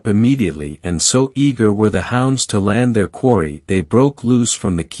taken up immediately, and so eager were the hounds to land their quarry they broke loose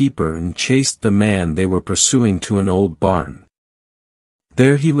from the keeper and chased the man they were pursuing to an old barn.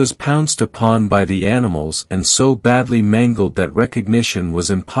 There he was pounced upon by the animals and so badly mangled that recognition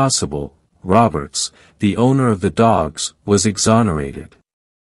was impossible. Roberts, the owner of the dogs, was exonerated.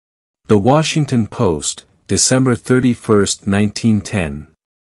 The Washington Post, December 31, 1910.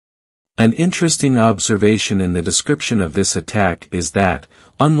 An interesting observation in the description of this attack is that,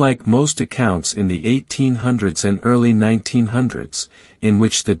 unlike most accounts in the 1800s and early 1900s, in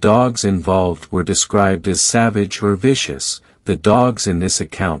which the dogs involved were described as savage or vicious, the dogs in this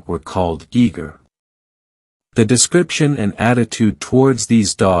account were called eager. The description and attitude towards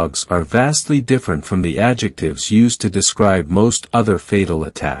these dogs are vastly different from the adjectives used to describe most other fatal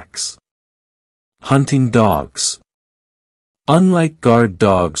attacks. Hunting dogs. Unlike guard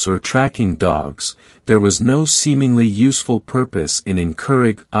dogs or tracking dogs, there was no seemingly useful purpose in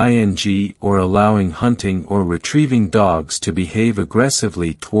encouraging or allowing hunting or retrieving dogs to behave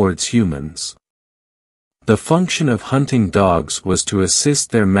aggressively towards humans. The function of hunting dogs was to assist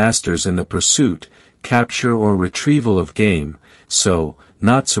their masters in the pursuit, capture or retrieval of game, so,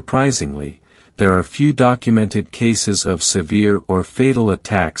 not surprisingly, there are few documented cases of severe or fatal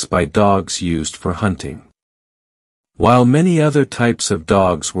attacks by dogs used for hunting. While many other types of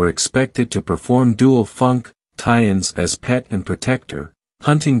dogs were expected to perform dual functions as pet and protector,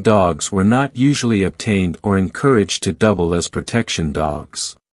 hunting dogs were not usually obtained or encouraged to double as protection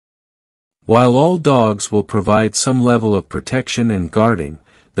dogs. While all dogs will provide some level of protection and guarding,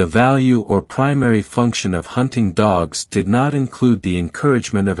 the value or primary function of hunting dogs did not include the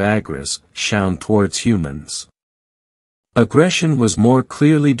encouragement of aggression shown towards humans. Aggression was more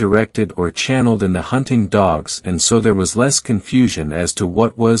clearly directed or channeled in the hunting dogs, and so there was less confusion as to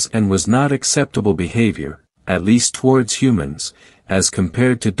what was and was not acceptable behavior, at least towards humans, as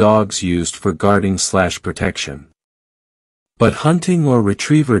compared to dogs used for guarding/protection. But hunting or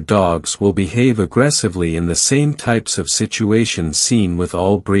retriever dogs will behave aggressively in the same types of situations seen with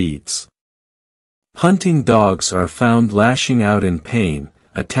all breeds. Hunting dogs are found lashing out in pain,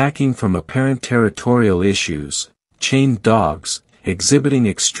 attacking from apparent territorial issues, chained dogs, exhibiting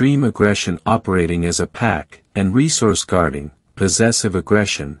extreme aggression operating as a pack, and resource guarding, possessive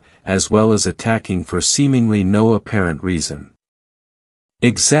aggression, as well as attacking for seemingly no apparent reason.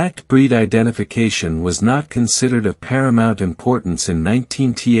 Exact breed identification was not considered of paramount importance in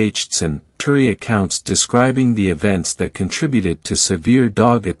 19th-century accounts describing the events that contributed to severe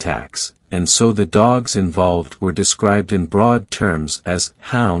dog attacks, and so the dogs involved were described in broad terms as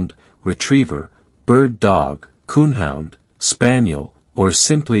hound, retriever, bird dog, coonhound, spaniel, or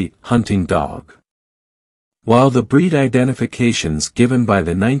simply hunting dog. While the breed identifications given by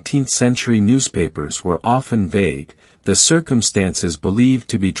the 19th century newspapers were often vague, the circumstances believed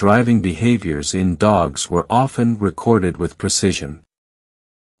to be driving behaviors in dogs were often recorded with precision.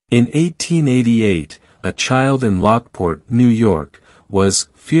 In 1888, a child in Lockport, New York, was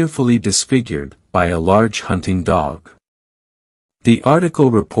fearfully disfigured by a large hunting dog. The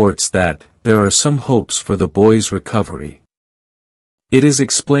article reports that there are some hopes for the boy's recovery. It is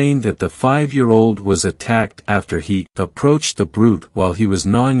explained that the 5-year-old was attacked after he approached the brute while he was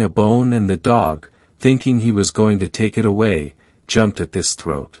gnawing a bone, and the dog, thinking he was going to take it away, jumped at this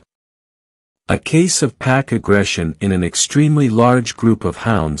throat. A case of pack aggression in an extremely large group of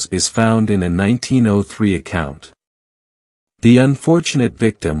hounds is found in a 1903 account. The unfortunate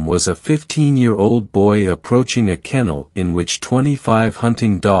victim was a 15-year-old boy approaching a kennel in which 25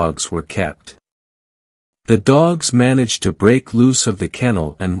 hunting dogs were kept. The dogs managed to break loose of the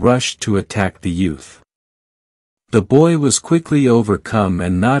kennel and rushed to attack the youth. The boy was quickly overcome,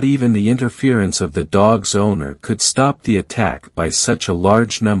 and not even the interference of the dog's owner could stop the attack by such a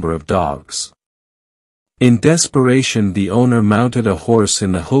large number of dogs. In desperation, the owner mounted a horse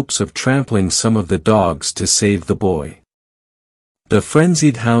in the hopes of trampling some of the dogs to save the boy. The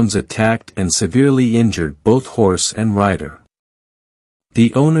frenzied hounds attacked and severely injured both horse and rider.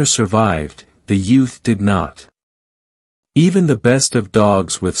 The owner survived, the youth did not. Even the best of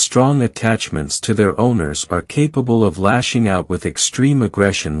dogs with strong attachments to their owners are capable of lashing out with extreme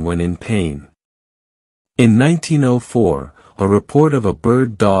aggression when in pain. In 1904, a report of a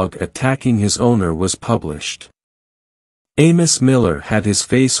bird dog attacking his owner was published. Amos Miller had his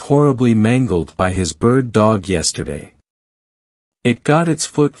face horribly mangled by his bird dog yesterday. It got its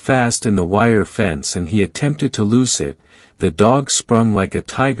foot fast in the wire fence and he attempted to loose it. The dog sprung like a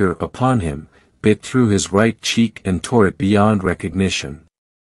tiger upon him, bit through his right cheek and tore it beyond recognition.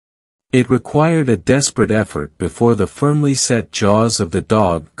 It required a desperate effort before the firmly set jaws of the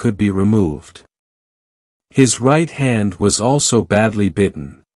dog could be removed. His right hand was also badly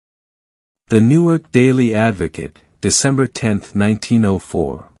bitten. The Newark Daily Advocate, December 10,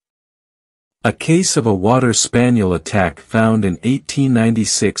 1904. A case of a water spaniel attack found in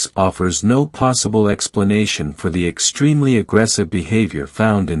 1896 offers no possible explanation for the extremely aggressive behavior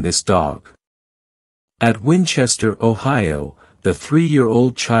found in this dog. At Winchester, Ohio, the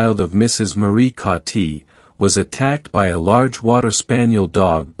 3-year-old child of Mrs. Marie Cottee was attacked by a large water spaniel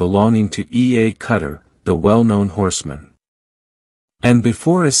dog belonging to E.A. Cutter, the well-known horseman. And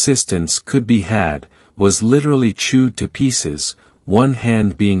before assistance could be had, was literally chewed to pieces, one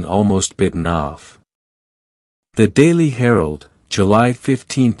hand being almost bitten off. The Daily Herald, July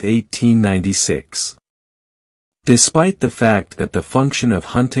 15, 1896. Despite the fact that the function of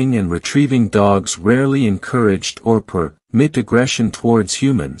hunting and retrieving dogs rarely encouraged or permit aggression towards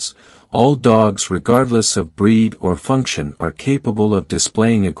humans, all dogs regardless of breed or function are capable of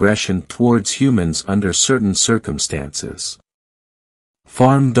displaying aggression towards humans under certain circumstances.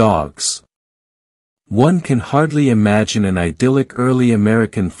 Farm dogs. One can hardly imagine an idyllic early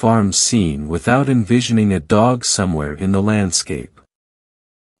American farm scene without envisioning a dog somewhere in the landscape.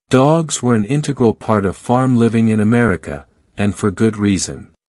 Dogs were an integral part of farm living in America, and for good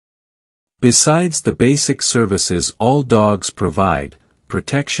reason. Besides the basic services all dogs provide,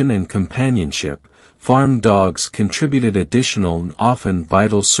 protection and companionship, farm dogs contributed additional and often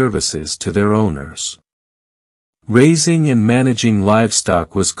vital services to their owners. Raising and managing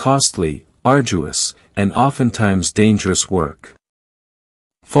livestock was costly, arduous, and oftentimes dangerous work.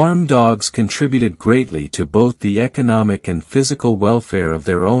 Farm dogs contributed greatly to both the economic and physical welfare of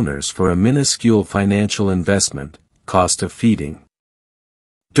their owners for a minuscule financial investment, cost of feeding.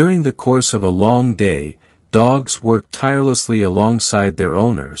 During the course of a long day, dogs worked tirelessly alongside their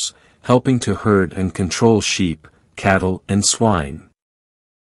owners, helping to herd and control sheep, cattle, and swine.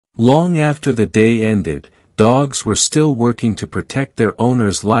 Long after the day ended, dogs were still working to protect their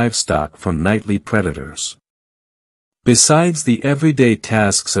owners' livestock from nightly predators. Besides the everyday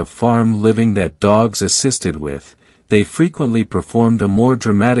tasks of farm living that dogs assisted with, they frequently performed a more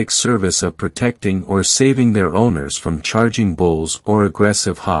dramatic service of protecting or saving their owners from charging bulls or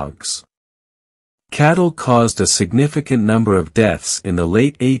aggressive hogs. Cattle caused a significant number of deaths in the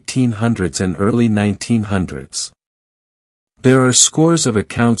late 1800s and early 1900s. There are scores of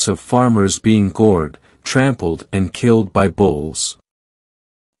accounts of farmers being gored, trampled, and killed by bulls.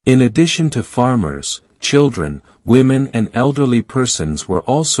 In addition to farmers, children, women and elderly persons were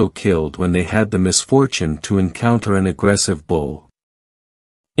also killed when they had the misfortune to encounter an aggressive bull.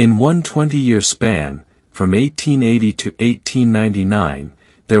 In one 20-year span, from 1880 to 1899,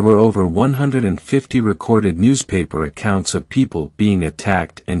 there were over 150 recorded newspaper accounts of people being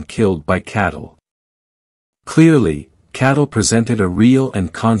attacked and killed by cattle. Clearly, cattle presented a real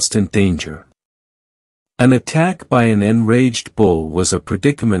and constant danger. An attack by an enraged bull was a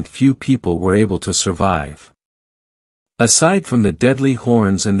predicament few people were able to survive. Aside from the deadly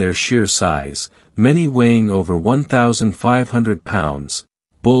horns and their sheer size, many weighing over 1,500 pounds,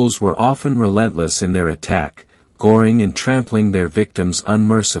 bulls were often relentless in their attack, goring and trampling their victims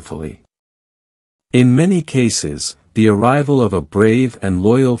unmercifully. In many cases, the arrival of a brave and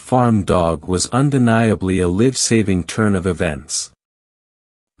loyal farm dog was undeniably a life-saving turn of events.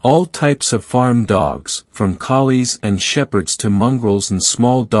 All types of farm dogs, from collies and shepherds to mongrels and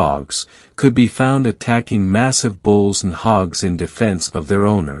small dogs, could be found attacking massive bulls and hogs in defense of their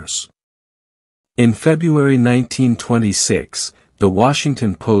owners. In February 1926, the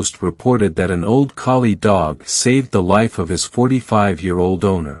Washington Post reported that an old collie dog saved the life of his 45-year-old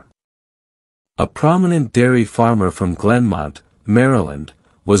owner. A prominent dairy farmer from Glenmont, Maryland,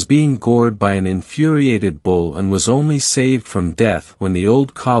 was being gored by an infuriated bull and was only saved from death when the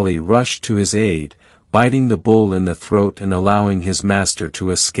old collie rushed to his aid, biting the bull in the throat and allowing his master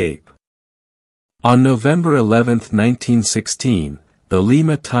to escape. On November 11, 1916, the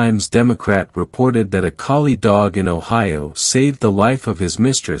Lima Times-Democrat reported that a collie dog in Ohio saved the life of his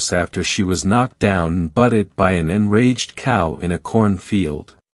mistress after she was knocked down and butted by an enraged cow in a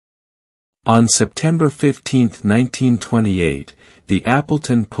cornfield. On September 15, 1928, the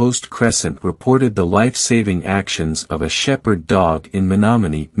Appleton Post-Crescent reported the life-saving actions of a shepherd dog in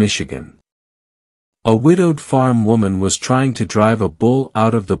Menominee, Michigan. A widowed farm woman was trying to drive a bull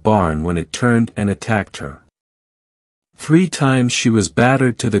out of the barn when it turned and attacked her. 3 times she was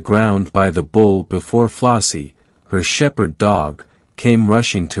battered to the ground by the bull before Flossie, her shepherd dog, came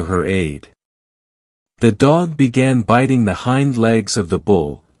rushing to her aid. The dog began biting the hind legs of the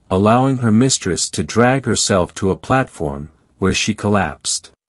bull, allowing her mistress to drag herself to a platform, where she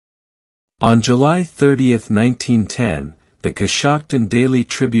collapsed. On July 30, 1910, the Coshocton Daily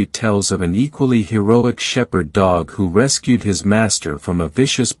Tribute tells of an equally heroic shepherd dog who rescued his master from a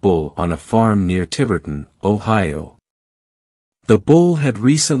vicious bull on a farm near Tiverton, Ohio. The bull had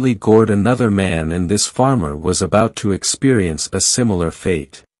recently gored another man and this farmer was about to experience a similar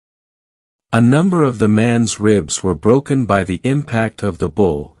fate. A number of the man's ribs were broken by the impact of the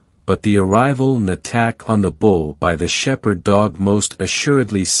bull, but the arrival and attack on the bull by the shepherd dog most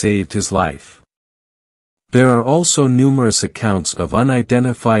assuredly saved his life. There are also numerous accounts of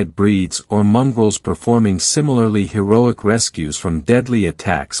unidentified breeds or mongrels performing similarly heroic rescues from deadly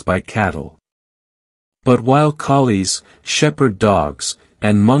attacks by cattle. But while collies, shepherd dogs,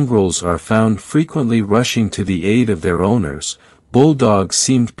 and mongrels are found frequently rushing to the aid of their owners, bulldogs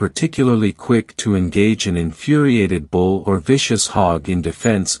seemed particularly quick to engage an infuriated bull or vicious hog in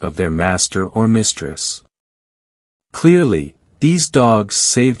defense of their master or mistress. Clearly, these dogs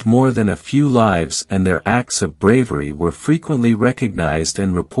saved more than a few lives and their acts of bravery were frequently recognized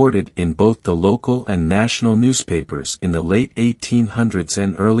and reported in both the local and national newspapers in the late 1800s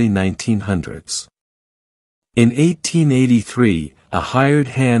and early 1900s. In 1883, a hired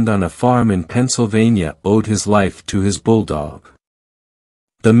hand on a farm in Pennsylvania owed his life to his bulldog.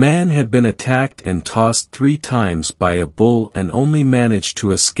 The man had been attacked and tossed 3 times by a bull and only managed to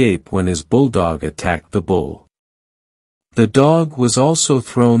escape when his bulldog attacked the bull. The dog was also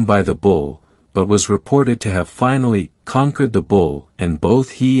thrown by the bull, but was reported to have finally conquered the bull and both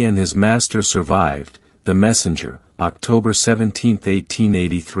he and his master survived. The Messenger, October 17,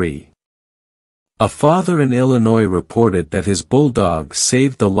 1883. A father in Illinois reported that his bulldog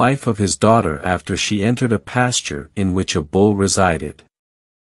saved the life of his daughter after she entered a pasture in which a bull resided.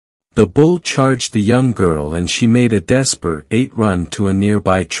 The bull charged the young girl and she made a desperate run to a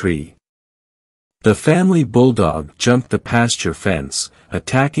nearby tree. The family bulldog jumped the pasture fence,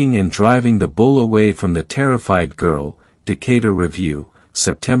 attacking and driving the bull away from the terrified girl. Decatur Review,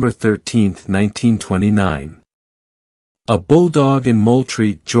 September 13, 1929. A bulldog in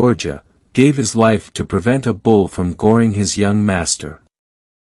Moultrie, Georgia, gave his life to prevent a bull from goring his young master.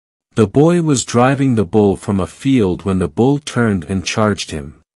 The boy was driving the bull from a field when the bull turned and charged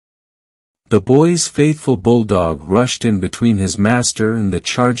him. The boy's faithful bulldog rushed in between his master and the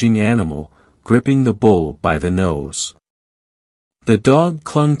charging animal, gripping the bull by the nose. The dog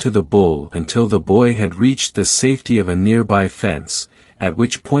clung to the bull until the boy had reached the safety of a nearby fence, at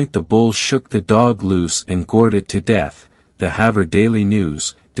which point the bull shook the dog loose and gored it to death. The Havre Daily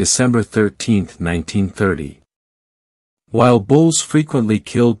News, December 13, 1930. While bulls frequently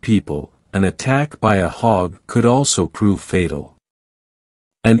killed people, an attack by a hog could also prove fatal.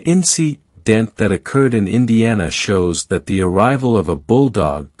 An incident that occurred in Indiana shows that the arrival of a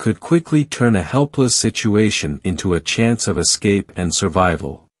bulldog could quickly turn a helpless situation into a chance of escape and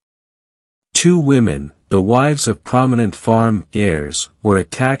survival. 2 women, the wives of prominent farm heirs, were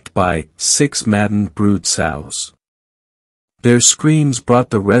attacked by 6 maddened brood sows. Their screams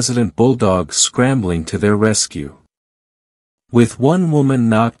brought the resident bulldogs scrambling to their rescue. With one woman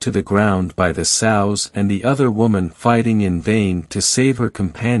knocked to the ground by the sows and the other woman fighting in vain to save her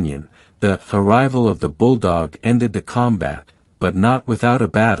companion, the arrival of the bulldog ended the combat, but not without a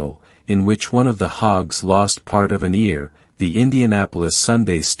battle, in which one of the hogs lost part of an ear. The Indianapolis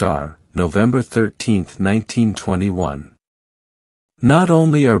Sunday Star, November 13, 1921. Not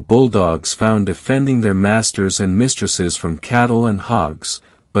only are bulldogs found defending their masters and mistresses from cattle and hogs,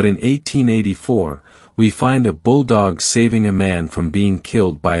 but in 1884, we find a bulldog saving a man from being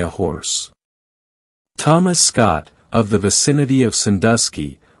killed by a horse. Thomas Scott, of the vicinity of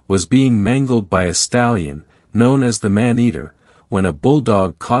Sandusky, was being mangled by a stallion, known as the man-eater, when a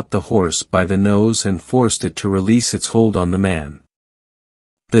bulldog caught the horse by the nose and forced it to release its hold on the man.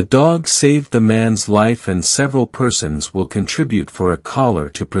 The dog saved the man's life and several persons will contribute for a collar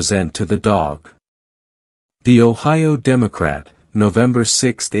to present to the dog. The Ohio Democrat, November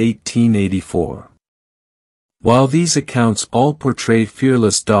 6, 1884. While these accounts all portray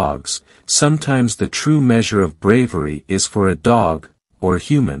fearless dogs, sometimes the true measure of bravery is for a dog, or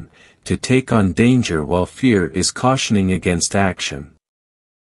human, to take on danger while fear is cautioning against action.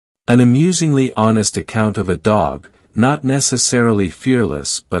 An amusingly honest account of a dog, not necessarily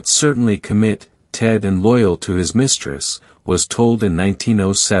fearless but certainly committed and loyal to his mistress, was told in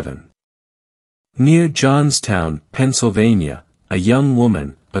 1907. Near Johnstown, Pennsylvania, a young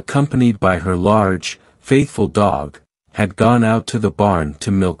woman, accompanied by her large, faithful dog, had gone out to the barn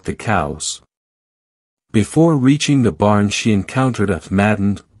to milk the cows. Before reaching the barn she encountered a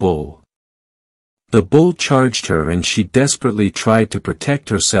maddened bull. The bull charged her and she desperately tried to protect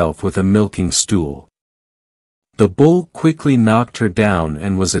herself with a milking stool. The bull quickly knocked her down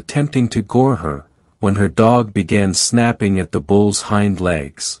and was attempting to gore her, when her dog began snapping at the bull's hind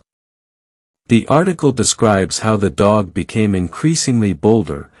legs. The article describes how the dog became increasingly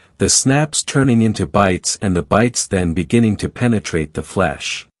bolder, the snaps turning into bites and the bites then beginning to penetrate the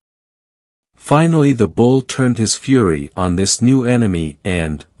flesh. Finally the bull turned his fury on this new enemy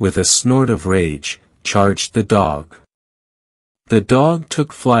and, with a snort of rage, charged the dog. The dog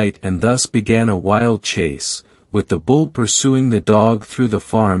took flight and thus began a wild chase, with the bull pursuing the dog through the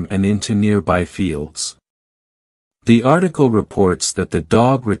farm and into nearby fields. The article reports that the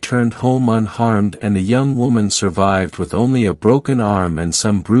dog returned home unharmed and the young woman survived with only a broken arm and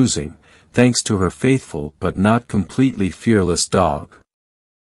some bruising, thanks to her faithful but not completely fearless dog.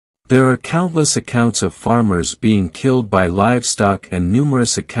 There are countless accounts of farmers being killed by livestock and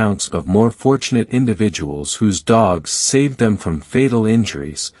numerous accounts of more fortunate individuals whose dogs saved them from fatal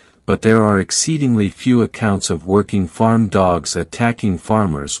injuries, but there are exceedingly few accounts of working farm dogs attacking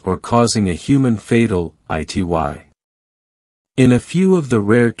farmers or causing a human fatal ity. In a few of the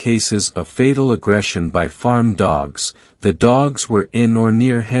rare cases of fatal aggression by farm dogs, the dogs were in or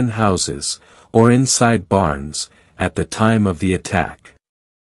near hen houses, or inside barns, at the time of the attack.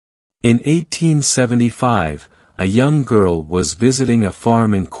 In 1875, a young girl was visiting a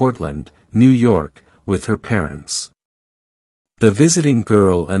farm in Cortland, New York, with her parents. The visiting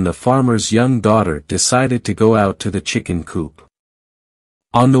girl and the farmer's young daughter decided to go out to the chicken coop.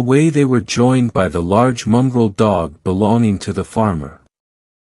 On the way they were joined by the large mongrel dog belonging to the farmer.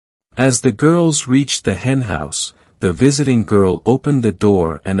 As the girls reached the hen house, the visiting girl opened the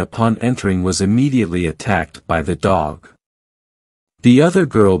door and upon entering was immediately attacked by the dog. The other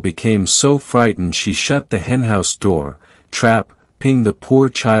girl became so frightened she shut the henhouse door, trapping the poor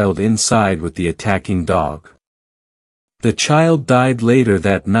child inside with the attacking dog. The child died later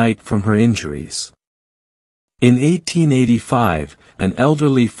that night from her injuries. In 1885, an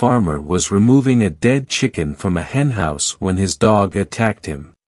elderly farmer was removing a dead chicken from a henhouse when his dog attacked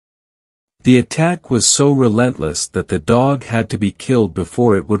him. The attack was so relentless that the dog had to be killed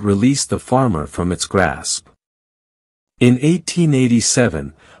before it would release the farmer from its grasp. In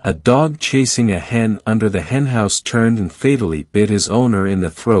 1887, a dog chasing a hen under the henhouse turned and fatally bit his owner in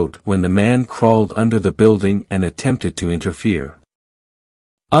the throat when the man crawled under the building and attempted to interfere.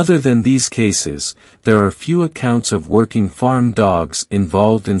 Other than these cases, there are few accounts of working farm dogs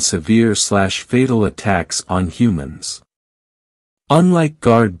involved in severe/fatal attacks on humans. Unlike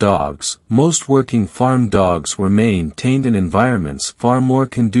guard dogs, most working farm dogs were maintained in environments far more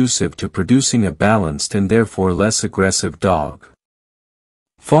conducive to producing a balanced and therefore less aggressive dog.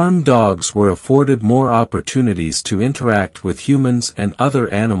 Farm dogs were afforded more opportunities to interact with humans and other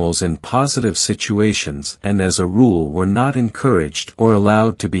animals in positive situations and as a rule were not encouraged or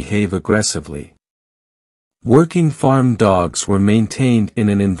allowed to behave aggressively. Working farm dogs were maintained in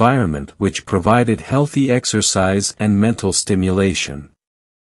an environment which provided healthy exercise and mental stimulation.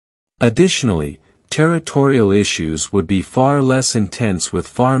 Additionally, territorial issues would be far less intense with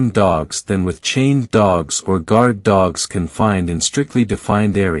farm dogs than with chained dogs or guard dogs confined in strictly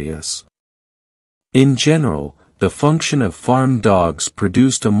defined areas. In general, the function of farm dogs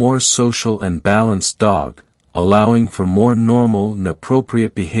produced a more social and balanced dog, allowing for more normal and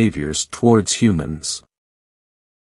appropriate behaviors towards humans.